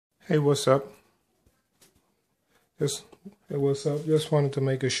Hey, what's up? Hey, what's up? Just wanted to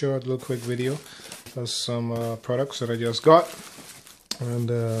make a short little quick video of some products that I just got. And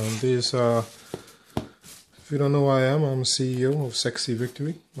these if you don't know who I am, I'm CEO of Sexy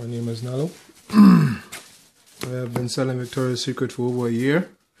Victory. My name is Nalo. I've been selling Victoria's Secret for over a year.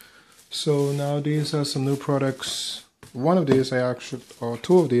 So now these are some new products. One of these or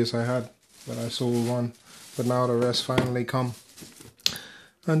two of these I had, but I sold one. But now the rest finally come.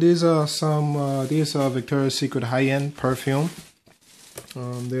 And these are Victoria's Secret high-end perfume.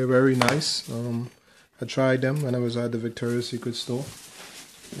 They're very nice. I tried them when I was at the Victoria's Secret store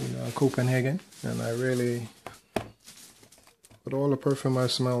in Copenhagen, and I really, with all the perfume I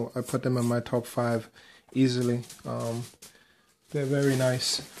smell, I put them in my top 5 easily. They're very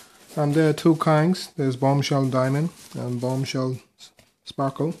nice. There are two kinds. There's Bombshell Diamond and Bombshell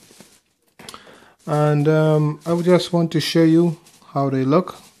Sparkle. And I would just want to show you how they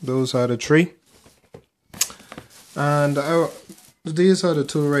look. Those are the 3. And these are the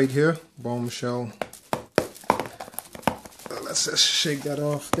 2 right here. Bombshell. Let's just shake that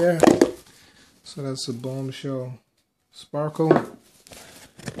off there. So that's the Bombshell Sparkle.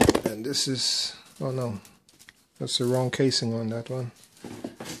 And this is, oh no, that's the wrong casing on that one.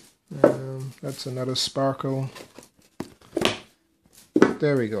 That's another Sparkle.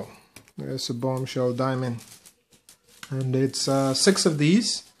 There we go. There's a Bombshell Diamond. And it's 6 of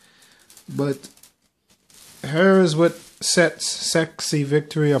these. But here is what sets Sexy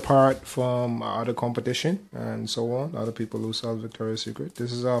Victory apart from other competition and so on, other people who sell Victoria's Secret.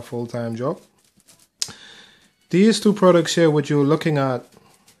 This is our full-time job. These 2 products here, what you're looking at,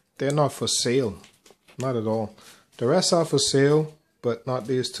 they're not for sale. Not at all. The rest are for sale, but not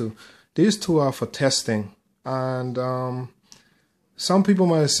these 2. These 2 are for testing. And some people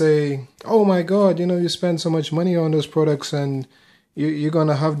might say, oh my God, you know, you spend so much money on those products and you're going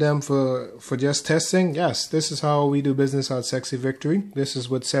to have them for just testing. Yes, this is how we do business at Sexy Victory. This is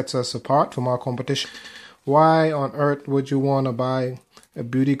what sets us apart from our competition. Why on earth would you want to buy a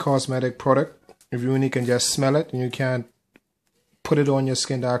beauty cosmetic product if you only can just smell it and you can't put it on your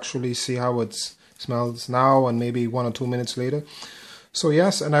skin to actually see how it smells now and maybe 1 or 2 minutes later? So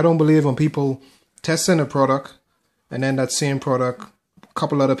yes, and I don't believe in people testing a product and then that same product, a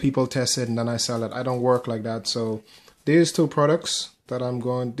couple other people test it and then I sell it. I don't work like that. So these 2 products that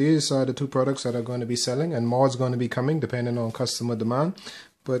these are the 2 products that are going to be selling, and more is going to be coming depending on customer demand.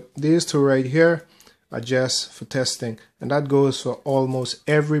 But these 2 right here are just for testing, and that goes for almost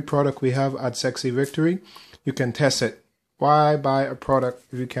every product we have at Sexy Victory. You can test it. Why buy a product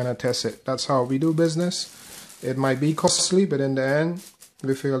if you cannot test it? That's how we do business. It might be costly, but in the end,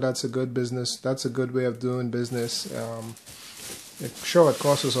 we feel that's a good business. That's a good way of doing business. Sure, it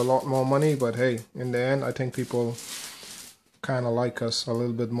costs us a lot more money, but hey, in the end, I think people kind of like us a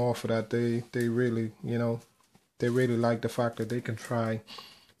little bit more for that. They really, you know, they really like the fact that they can try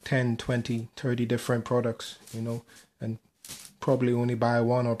 10, 20, 30 different products, you know, and probably only buy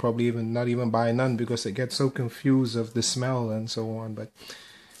one or probably not even buy none because they get so confused of the smell and so on. But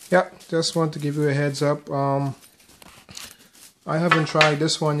yeah, just want to give you a heads up. I haven't tried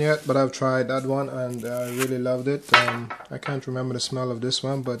this one yet, but I've tried that one and I really loved it. I can't remember the smell of this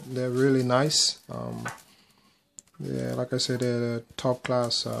one, but they're really nice. Yeah, like I said, they're top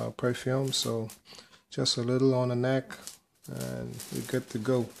class perfume, so just a little on the neck and we're good to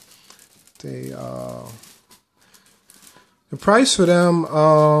go. The price for them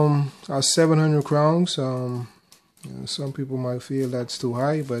are 700 crowns. Some people might feel that's too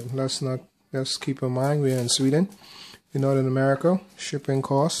high, but let's keep in mind we're in Sweden. In Northern America, shipping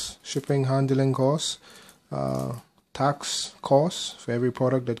costs, shipping handling costs, tax costs for every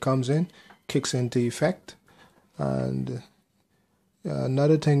product that comes in kicks into effect. And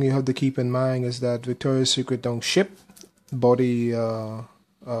another thing you have to keep in mind is that Victoria's Secret don't ship Victoria's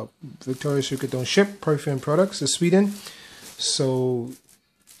Secret don't ship perfume products to Sweden. So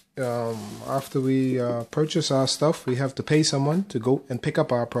after we purchase our stuff, we have to pay someone to go and pick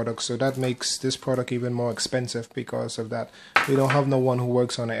up our products. So that makes this product even more expensive because of that. We don't have no one who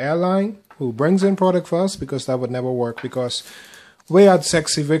works on an airline who brings in product for us, because that would never work, because we at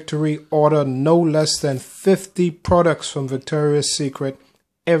Sexy Victory order no less than 50 products from Victoria's Secret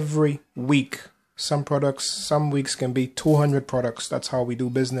every week. Some products, some weeks can be 200 products. That's how we do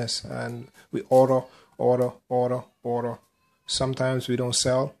business. And we order. Sometimes we don't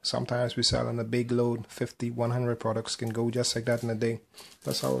sell. Sometimes we sell on a big load. 50, 100 products can go just like that in a day.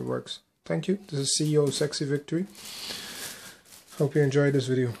 That's how it works. Thank you. This is CEO of Sexy Victory. Hope you enjoyed this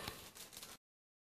video.